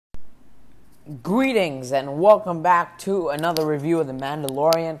Greetings and welcome back to another review of The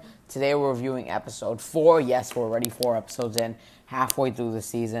Mandalorian. Today we're reviewing episode 4. Yes, we're already 4 episodes in, halfway through the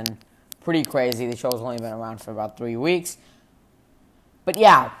season. Pretty crazy. The show's only been around for about 3 weeks. But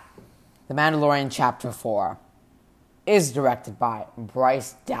yeah, The Mandalorian Chapter 4 is directed by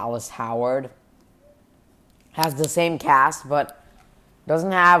Bryce Dallas Howard. Has the same cast, but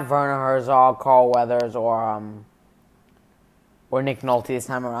doesn't have Werner Herzog, Carl Weathers, or Nick Nolte this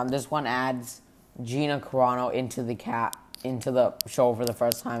time around. This one adds Gina Carano into the show for the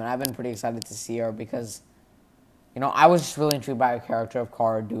first time, and I've been pretty excited to see her because, I was just really intrigued by her character of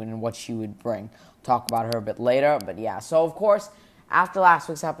Cara Dune and what she would bring. I'll talk about her a bit later, but yeah. So, of course, after last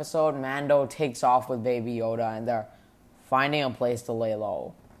week's episode, Mando takes off with Baby Yoda, and they're finding a place to lay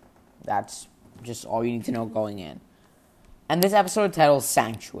low. That's just all you need to know going in. And this episode titled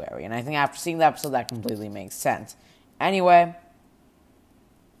Sanctuary, and I think after seeing the episode, that completely makes sense. Anyway,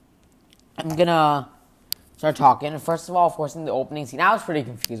 I'm gonna start talking. First of all, of course, in the opening scene, I was pretty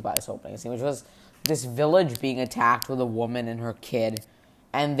confused by this opening scene, which was this village being attacked with a woman and her kid.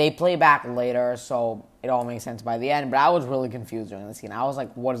 And they play back later, so it all makes sense by the end. But I was really confused during the scene. I was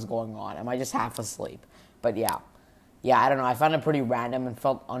like, what is going on? Am I just half asleep? But yeah, I don't know. I found it pretty random and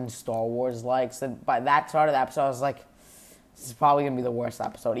felt un-Star Wars-like. So by that start of the episode, I was like, this is probably going to be the worst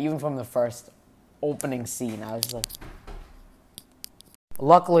episode. Even from the first opening scene, I was just like...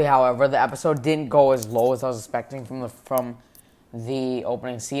 Luckily, however, the episode didn't go as low as I was expecting from the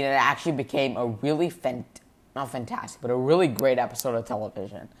opening scene. It actually became a really not fantastic, but a really great episode of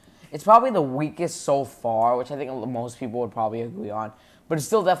television. It's probably the weakest so far, which I think most people would probably agree on. But it's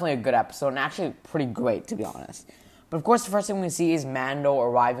still definitely a good episode, and actually pretty great, to be honest. But of course, the first thing we see is Mando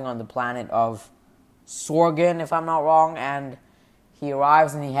arriving on the planet of Sorgan, if I'm not wrong, and he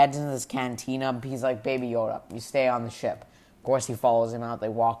arrives and he heads into this cantina. He's like, Baby Yoda, you stay on the ship. Of course, he follows him out. They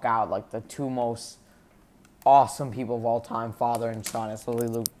walk out like the two most awesome people of all time, father and son. It's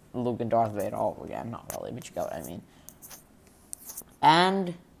literally Luke and Darth Vader all over again. Not really, but you get what I mean.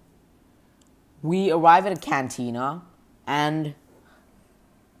 And we arrive at a cantina, and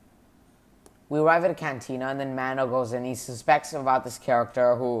then Mando goes in. He suspects about this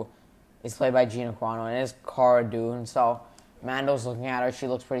character who is played by Gina Carano, and it is Cara Dune. So Mando's looking at her. She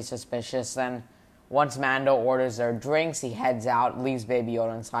looks pretty suspicious. Then once Mando orders their drinks, he heads out, leaves Baby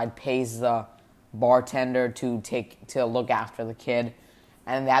Yoda inside, pays the bartender to look after the kid,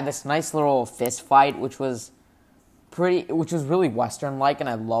 and they had this nice little fist fight, which was really Western-like, and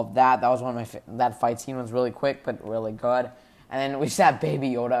I loved that. That was one of that fight scene was really quick, but really good. And then we just had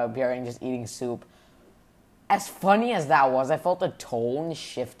Baby Yoda appearing, just eating soup. As funny as that was, I felt the tone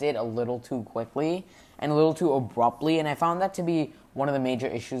shifted a little too quickly and a little too abruptly, and I found that to be one of the major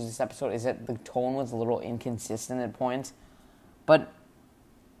issues this episode, is that the tone was a little inconsistent at points. But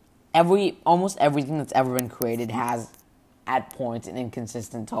almost everything that's ever been created has, at points, an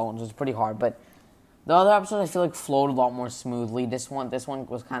inconsistent tone, so it's pretty hard. But the other episodes, I feel like, flowed a lot more smoothly. This one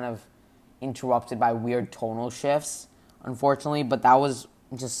was kind of interrupted by weird tonal shifts, unfortunately. But that was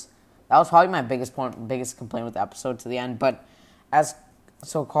probably my biggest complaint with the episode to the end. But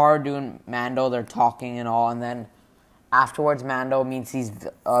so Cara Dune, Mando, they're talking and all, and then afterwards, Mando meets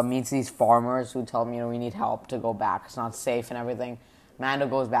these farmers who tell him, we need help to go back. It's not safe and everything. Mando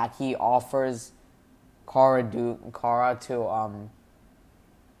goes back. He offers Cara to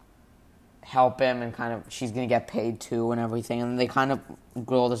help him, and kind of she's gonna get paid too and everything. And they kind of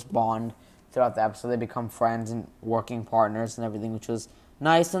grow this bond throughout the episode. They become friends and working partners and everything, which was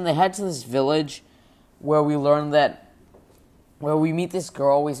nice. And they head to this village where we meet this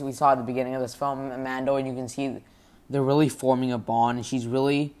girl we saw at the beginning of this film, Mando, and you can see they're really forming a bond, and she's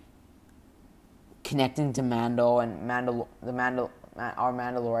really connecting to Mando, and our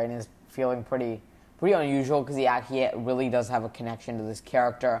Mandalorian is feeling pretty unusual because he really does have a connection to this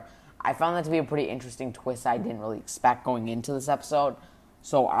character. I found that to be a pretty interesting twist I didn't really expect going into this episode,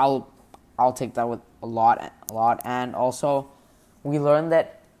 so I'll take that with a lot. And also, we learned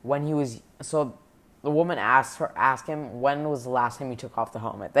that when he was the woman asked him, when was the last time you took off the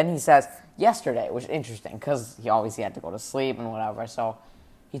helmet? Then he says, yesterday, which is interesting, because he obviously had to go to sleep and whatever, so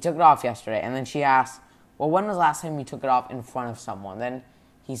he took it off yesterday. And then she asked, well, when was the last time you took it off in front of someone? Then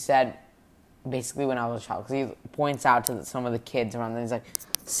he said, basically when I was a child, because he points out to some of the kids around there, he's like,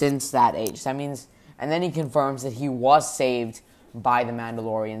 since that age. So that means, and then he confirms that he was saved by the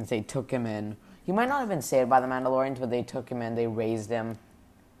Mandalorians. They took him in. He might not have been saved by the Mandalorians, but they took him in, they raised him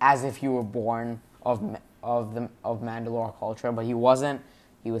as if he were born of Mandalore culture, but he wasn't.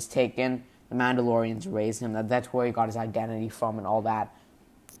 He was taken. The Mandalorians raised him. That's where he got his identity from and all that.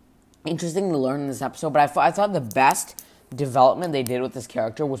 Interesting to learn in this episode, but I thought the best development they did with this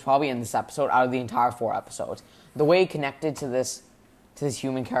character was probably in this episode out of the entire 4 episodes. The way he connected to this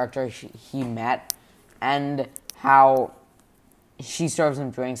human character he met, and how she serves him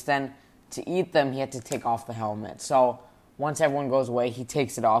drinks. Then to eat them, he had to take off the helmet. So once everyone goes away, he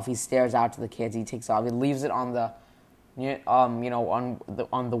takes it off. He stares out to the kids. He takes it off. He leaves it on the,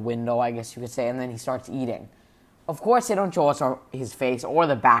 on the window, I guess you could say, and then he starts eating. Of course, they don't show us his face or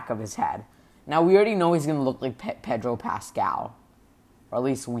the back of his head. Now, we already know he's going to look like Pedro Pascal. Or at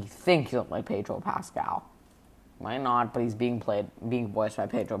least we think he looks like Pedro Pascal. Might not, but he's being voiced by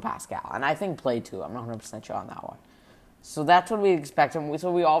Pedro Pascal. And I think played too. I'm not 100% sure on that one. So that's what we expect him.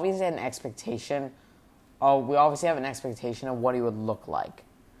 So we obviously have an expectation. We obviously have an expectation of what he would look like.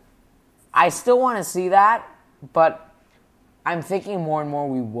 I still want to see that, but I'm thinking more and more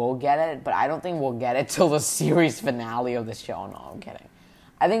we will get it, but I don't think we'll get it till the series finale of the show. No, I'm kidding.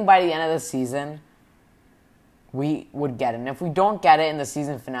 I think by the end of the season, we would get it. And if we don't get it in the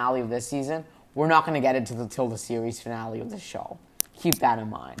season finale of this season, we're not going to get it till the series finale of the show. Keep that in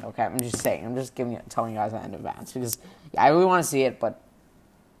mind, okay? I'm just saying. I'm just telling you guys that in advance. Because I really want to see it, but,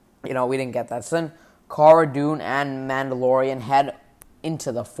 we didn't get that. So then Cara Dune and Mandalorian head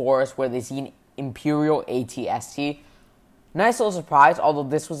into the forest where they see an Imperial AT-ST. Nice little surprise, although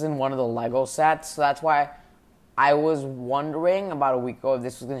this was in one of the Lego sets. So that's why I was wondering about a week ago if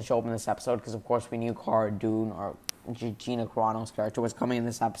this was going to show up in this episode. Because, of course, we knew Cara Dune or Gina Carano's character was coming in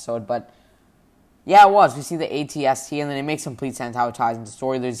this episode. But, yeah, it was. We see the AT-ST, and then it makes complete sense how it ties into the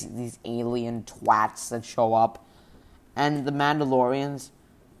story. There's these alien twats that show up. And the Mandalorian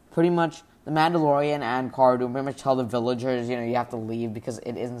and Cara Dune pretty much tell the villagers, you have to leave because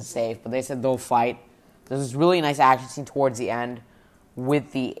it isn't safe. But they said they'll fight. There's this really nice action scene towards the end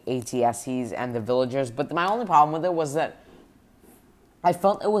with the AT-STs and the villagers. But my only problem with it was that I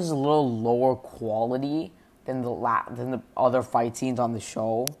felt it was a little lower quality than the other fight scenes on the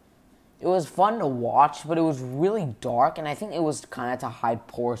show. It was fun to watch, but it was really dark, and I think it was kind of to hide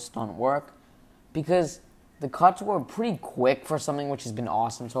poor stunt work because the cuts were pretty quick for something which has been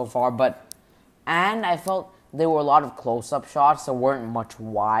awesome so far. And I felt there were a lot of close-up shots. There weren't much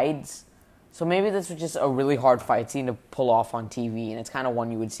wides. So maybe this was just a really hard fight scene to pull off on TV, and it's kind of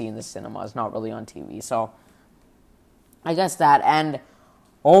one you would see in the cinema. It's not really on TV. So I guess that, and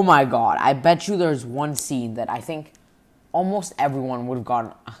oh my god, I bet you there's one scene that I think almost everyone would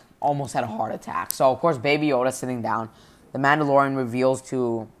have almost had a heart attack. So, of course, Baby Yoda sitting down. The Mandalorian reveals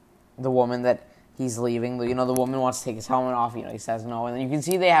to the woman that he's leaving. The woman wants to take his helmet off. He says no. And then you can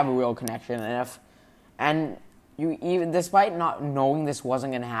see they have a real connection. And despite not knowing this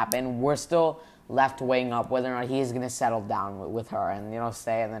wasn't going to happen, we're still left weighing up whether or not he is going to settle down with her and,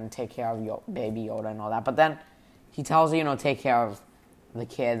 stay and then take care of Baby Yoda and all that. But then he tells her, take care of the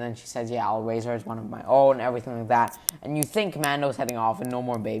kid, and she says, yeah, I'll raise her as one of my own, and everything like that. And you think Mando's heading off and no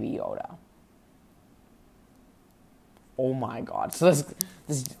more Baby Yoda. Oh my god. So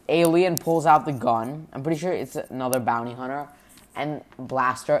this alien pulls out the gun. I'm pretty sure it's another bounty hunter. And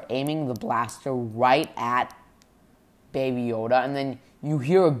aiming the blaster right at Baby Yoda. And then you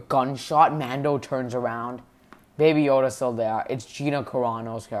hear a gunshot. Mando turns around. Baby Yoda's still there. It's Gina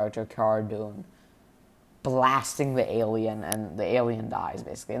Carano's character, Cara Dune, blasting the alien, and the alien dies,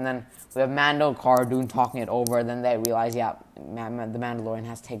 basically. And then we have Mando and Cara Dune talking it over. Then they realize, the Mandalorian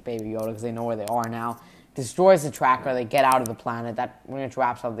has to take Baby Yoda because they know where they are now. Destroys the tracker. They get out of the planet. That pretty much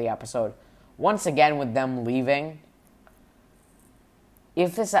wraps up the episode. Once again, with them leaving.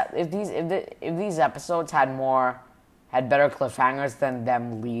 If these episodes had better cliffhangers than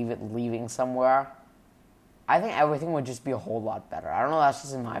them leaving somewhere, I think everything would just be a whole lot better. I don't know. That's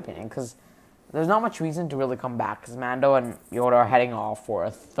just in my opinion, because there's not much reason to really come back, because Mando and Yoda are heading off for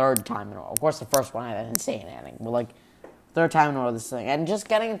a third time in a row. Of course, the first one had an insane ending, but third time in a row this thing. And just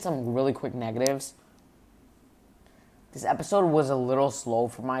getting some really quick negatives. This episode was a little slow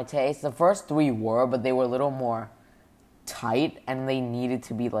for my taste. The first 3 were, but they were a little more tight, and they needed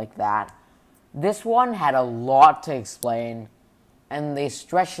to be like that. This one had a lot to explain, and they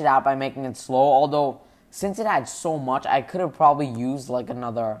stretched it out by making it slow, although since it had so much, I could have probably used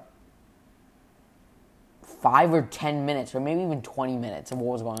another 5 or 10 minutes, or maybe even 20 minutes of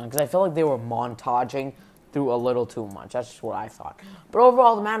what was going on, because I feel like they were montaging through a little too much. That's just what I thought. But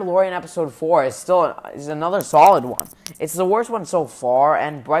overall, The Mandalorian Episode 4 is another solid one. It's the worst one so far,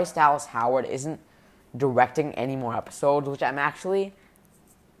 and Bryce Dallas Howard isn't directing any more episodes, which I'm actually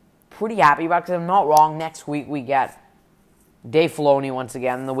pretty happy about, because I'm not wrong. Next week we get Dave Filoni once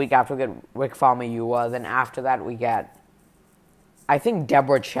again. The week after we get Rick Famuyiwa. Then after that we get, I think,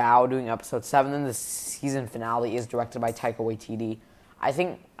 Deborah Chow doing Episode 7. Then the season finale is directed by Taika Waititi. I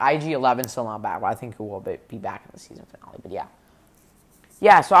think IG-11's still not back, but I think it will be back in the season finale. But yeah.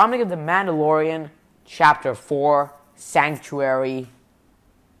 Yeah, so I'm going to give The Mandalorian Chapter 4, Sanctuary,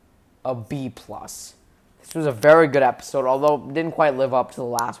 a B+. This was a very good episode, although it didn't quite live up to the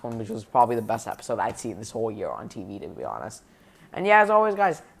last one, which was probably the best episode I'd seen this whole year on TV, to be honest. And yeah, as always,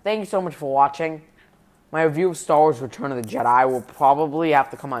 guys, thank you so much for watching. My review of Star Wars Return of the Jedi will probably have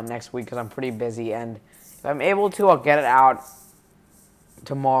to come out next week because I'm pretty busy. And if I'm able to, I'll get it out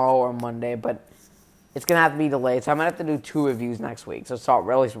tomorrow or Monday. But it's going to have to be delayed. So I'm going to have to do 2 reviews next week. So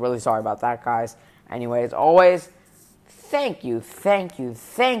really sorry about that, guys. Anyway, as always, thank you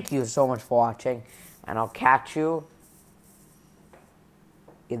so much for watching. And I'll catch you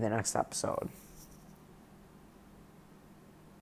in the next episode.